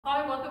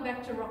welcome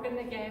back to Rockin'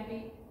 the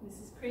Gamby.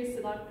 This is Chris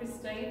and I'm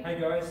Christine. Hey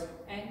guys.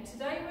 And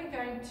today we're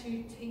going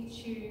to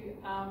teach you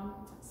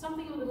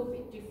something a little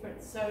bit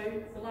different.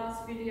 So the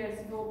last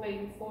videos have all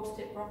been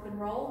 4-step rock and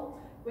roll.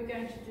 We're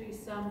going to do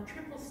some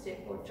triple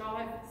step or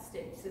jive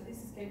steps. So this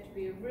is going to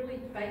be a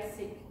really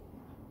basic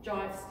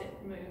jive step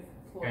move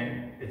for you.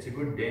 And it's a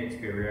good dance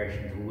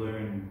variation to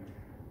learn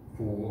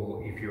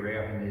for if you're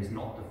out and there's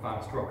not the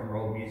fast rock and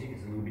roll music,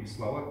 it's a little bit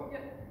slower.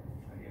 Yep.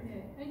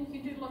 Yeah, and you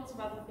can do lots of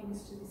other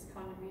things to this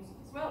kind of music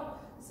as well.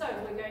 So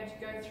we're going to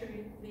go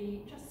through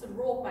just the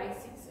raw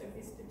basics of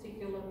this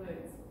particular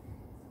move.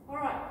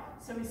 Alright,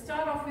 so we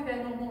start off with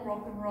our normal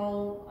rock and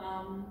roll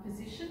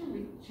position,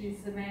 which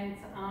is the man's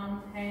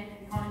hand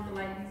behind the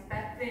lady's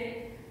back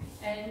there,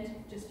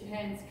 and just your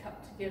hands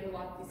cupped together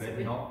like this.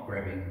 But not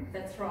grabbing.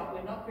 That's right,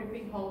 we're not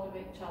gripping hold of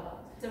each other.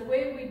 So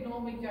where we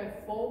normally go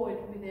forward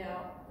with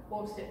our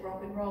 4-step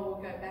rock and roll,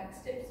 we'll go back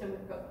step. So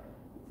we've got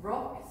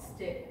rock,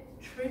 step,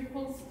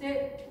 triple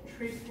step,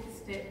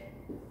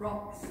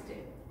 rock,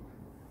 step.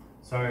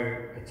 So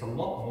it's a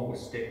lot more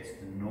steps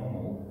than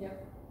normal.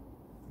 Yep.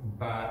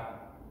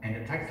 And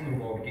it takes a little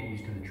while to get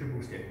used to the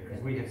triple step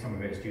because we have some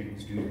of our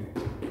students do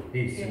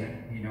this, Yeah.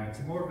 and it's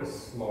more of a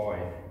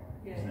slide,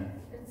 isn't it?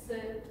 It's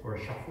or a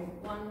shuffle.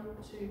 1,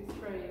 2,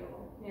 3,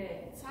 or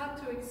it's hard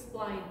to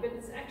explain, but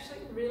it's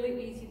actually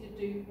really easy to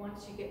do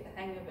once you get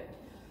the hang of it.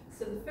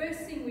 So the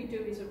first thing we do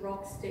is a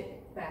rock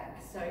step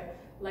back. So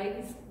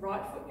lady's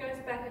right foot goes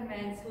back and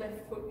man's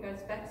left foot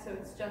goes back, so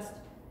it's just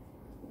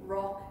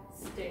rock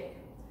step.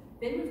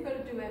 Then we've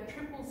got to do our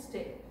triple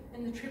step,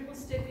 and the triple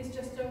step is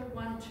just a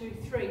 1, 2,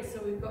 3. So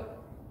we've got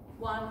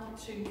 1,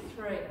 2,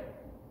 3.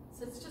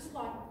 So it's just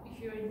like if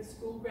you're in the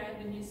school ground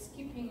and you're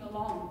skipping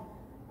along,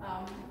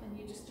 and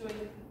you're just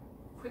doing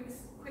quick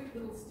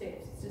little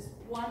steps. It's just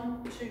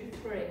 1, 2,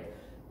 3.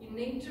 You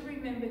need to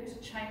remember to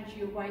change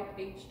your weight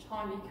each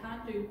time. You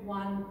can't do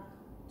 1,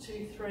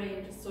 2, 3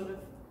 and just sort of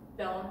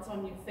balance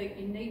on your feet.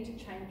 You need to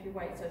change your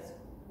weight. So it's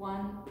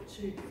 1,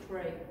 2,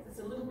 3. It's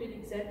a little bit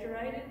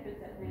exaggerated, but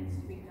that needs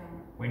to be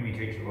done. When we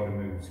teach a lot of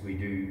moves, we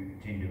do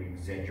tend to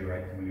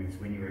exaggerate the moves.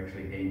 When you're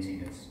actually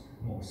dancing, it's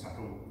more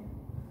subtle.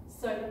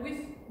 So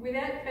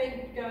without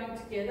going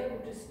together,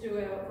 we'll just do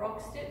our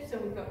rock step. So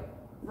we've got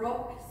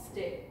rock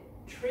step,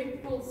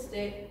 triple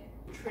step,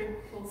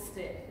 triple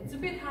step. It's a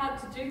bit hard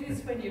to do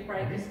this when you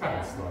break it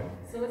down.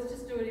 So let's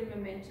just do it in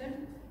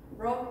momentum.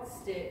 Rock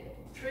step,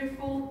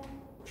 triple,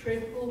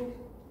 triple,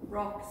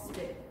 rock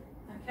step.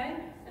 Okay?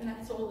 And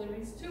that's all there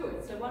is to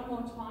it. So one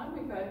more time,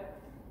 we go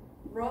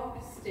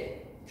rock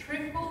step,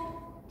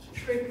 triple,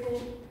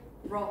 triple,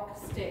 rock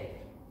step.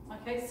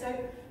 Okay, so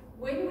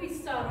when we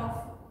start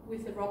off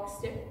with the rock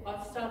step,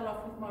 I've started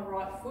off with my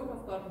right foot,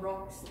 I've got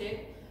rock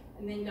step,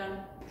 and then done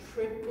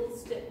triple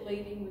step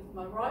leading with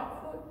my right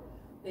foot,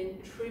 then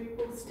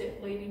triple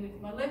step leading with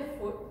my left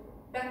foot,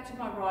 back to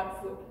my right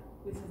foot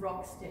with a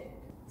rock step.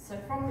 So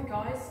from the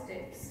guys'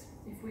 steps,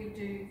 if we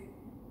do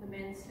the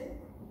men's step,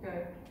 we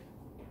go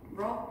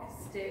rock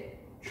step,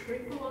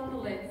 triple on the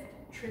left,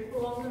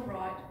 triple on the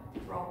right,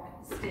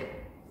 rock step.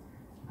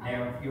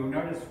 Now you'll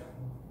notice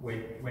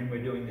when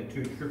we're doing the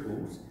 2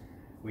 triples,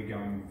 we're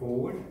going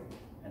forward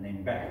and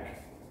then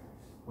back.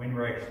 When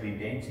we're actually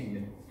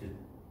dancing the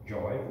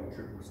jive or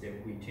triple step,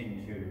 we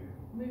tend to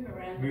move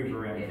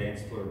around the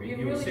dance floor a bit.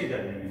 You'll see that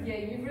in a minute.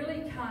 Yeah, you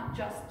really can't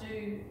just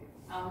do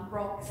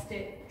rock,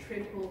 step,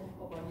 triple,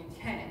 well you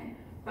can,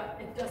 but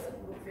it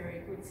doesn't look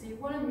very good. So you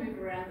want to move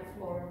around the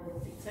floor a little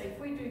bit. So if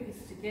we do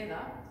this together,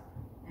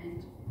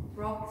 and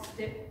rock,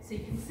 step, so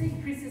you can see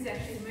Chris is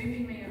actually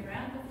moving me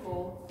around the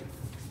floor,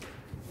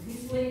 and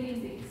he's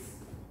leading this.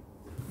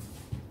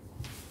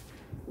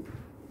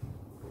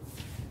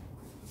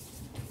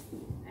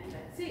 And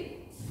that's it.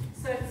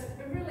 So it's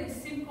a really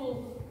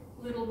simple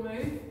little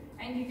move,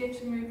 and you get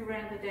to move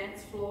around the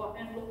dance floor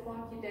and look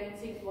like you're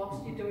dancing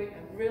whilst you're doing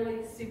a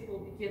really simple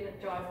beginner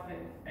jive move.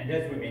 And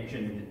as we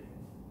mentioned,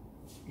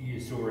 you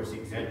saw us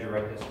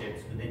exaggerate the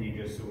steps, but then you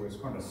just saw us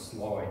kind of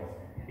slide.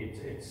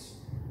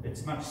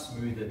 It's much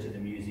smoother to the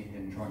music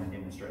than trying to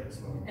demonstrate it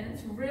slowly. And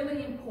it's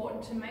really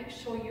important to make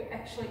sure you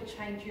actually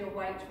change your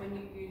weight when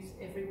you use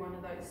every one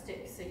of those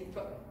steps. So you've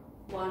got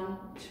 1,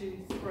 2,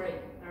 3,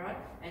 all right,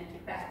 and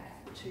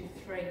back, 2,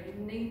 3.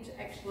 You need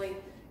to actually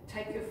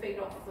take your feet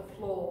off the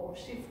floor or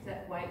shift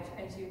that weight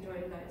as you're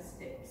doing those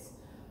steps.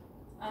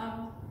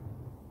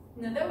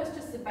 Now that was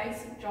just the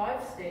basic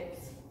jive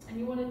steps, and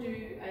you want to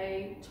do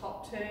a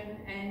top turn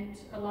and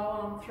a low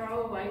arm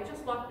throw away,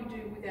 just like we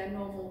do with our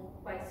normal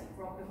basic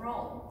rock and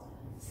roll.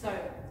 So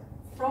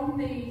from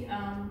the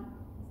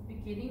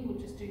beginning, we'll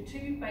just do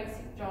 2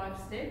 basic jive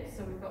steps.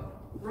 So we've got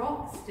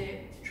rock,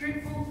 step,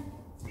 triple,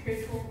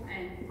 triple,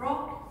 and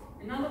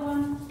rock. Another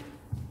one,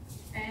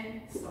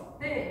 and stop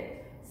there.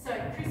 So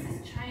Chris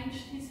has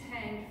changed his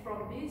hand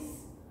from this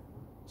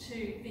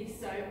to this.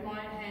 So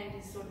my hand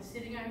is sort of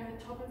sitting over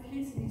the top of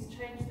his, and he's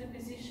changed the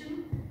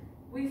position.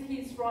 With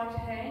his right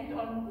hand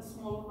on the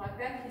small of my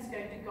back, he's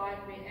going to guide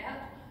me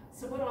out.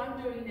 So what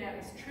I'm doing now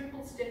is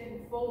triple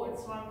stepping forward.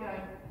 So I'm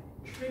going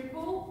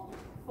triple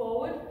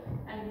forward,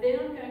 and then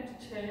I'm going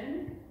to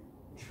turn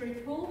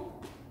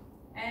triple,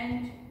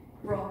 and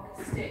rock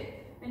step.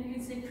 And you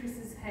can see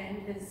Chris's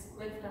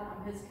left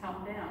arm has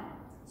come down.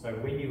 So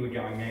when you were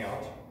going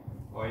out,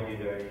 I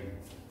did a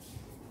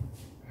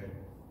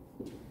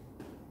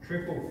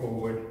triple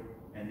forward,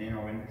 and then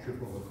I went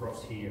triple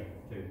across here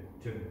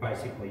to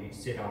basically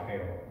set up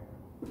our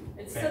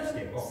It's back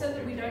step off. so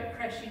that we don't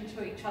crash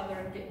into each other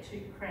and get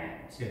too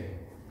cramped. Yeah.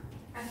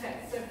 Okay,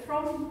 so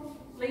from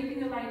leaving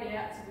the lady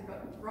out, so we've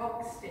got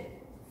rock step,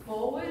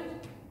 forward,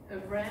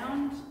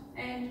 around,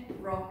 and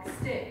rock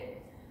step.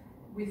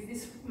 With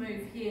this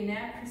move here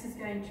now, Chris is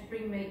going to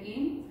bring me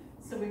in.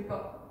 So we've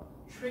got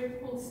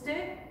triple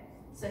step.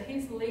 So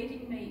he's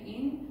leading me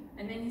in,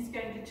 and then he's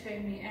going to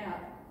turn me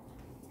out.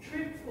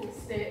 Triple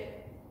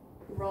step,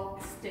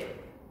 rock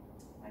step.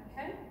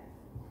 Okay?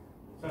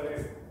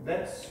 So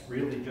that's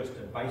really just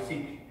a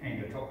basic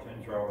and a top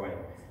turn throwaway.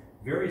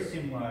 Very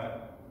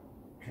similar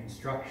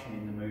construction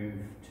in the move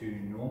to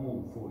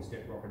normal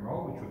 4-step rock and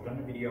roll, which we've done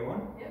a video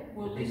on. Yep,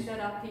 we'll link that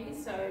up here.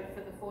 So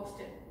for the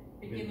 4-step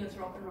beginners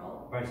rock and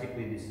roll.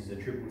 Basically, this is a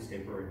triple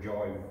step or a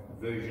jive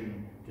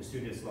version to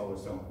suit a slower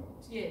song.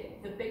 Yeah,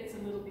 the beat's a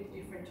little bit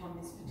different on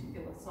this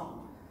particular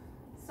song.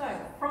 So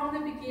from the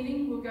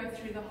beginning, we'll go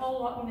through the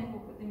whole lot and then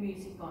we'll put the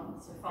music on.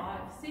 So 5,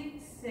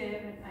 6,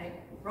 7, 8.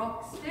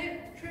 Rock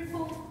step,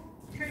 triple,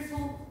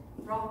 triple,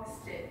 rock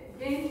step.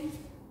 Again,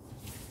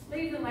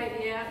 lead the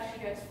lady out.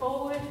 She goes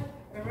forward,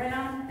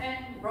 around,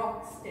 and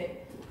rock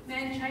step.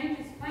 Man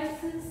changes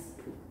places.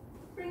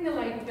 Bring the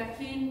lady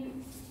back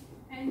in,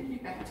 and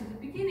you're back to the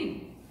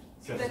beginning.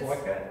 Just That's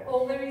like that.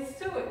 all there is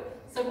to it.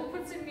 So we'll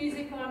put some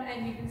music on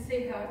and you can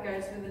see how it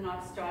goes with a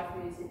nice jive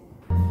music.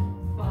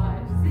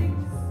 5, 6,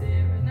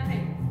 7,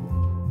 8.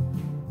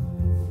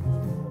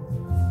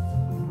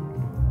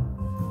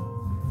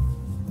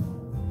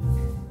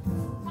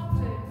 Top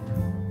turn.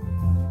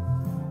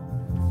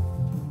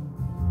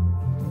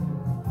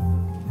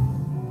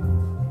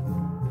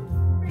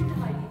 Bring the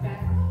lady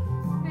back.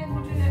 And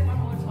we'll do that one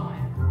more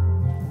time.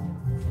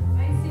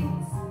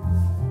 Basics.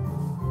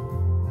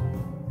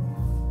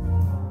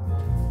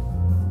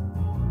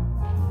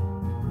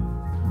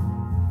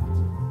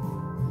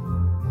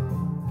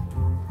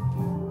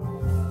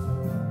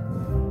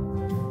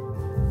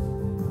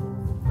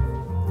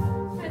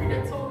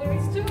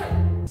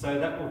 So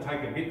that will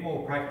take a bit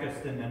more practice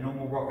than the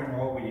normal rock and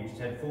roll where you just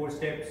had 4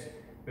 steps.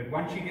 But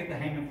once you get the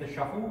hang of the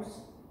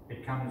shuffles,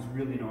 it comes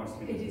really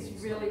nicely. It is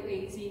really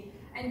easy.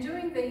 And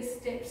doing these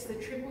steps, the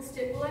triple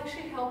step, will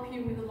actually help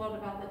you with a lot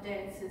of other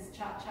dances,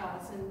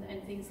 cha-chas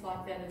and things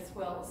like that as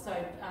well. So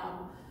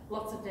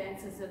lots of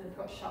dances that have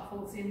got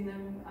shuffles in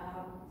them,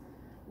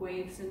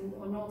 weaves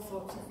and all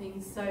sorts of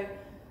things. So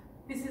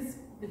this is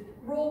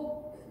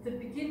the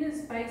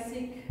beginner's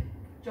basic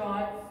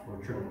jive or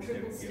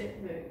triple step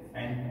move.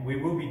 And we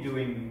will be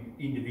doing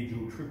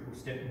individual triple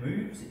step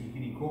moves that you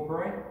can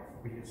incorporate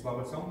with your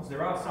slower songs.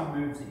 There are some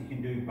moves that you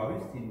can do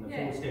both in the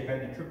 4-step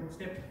and the triple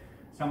step.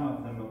 Some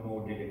of them are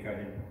more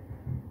dedicated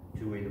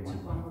to either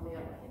one. One or the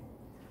other.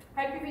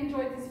 Hope you've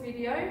enjoyed this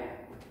video.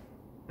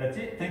 That's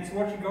it. Thanks for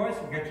watching, guys.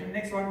 We'll catch you in the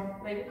next one.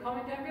 Leave a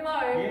comment down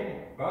below. Yeah.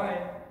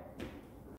 Bye.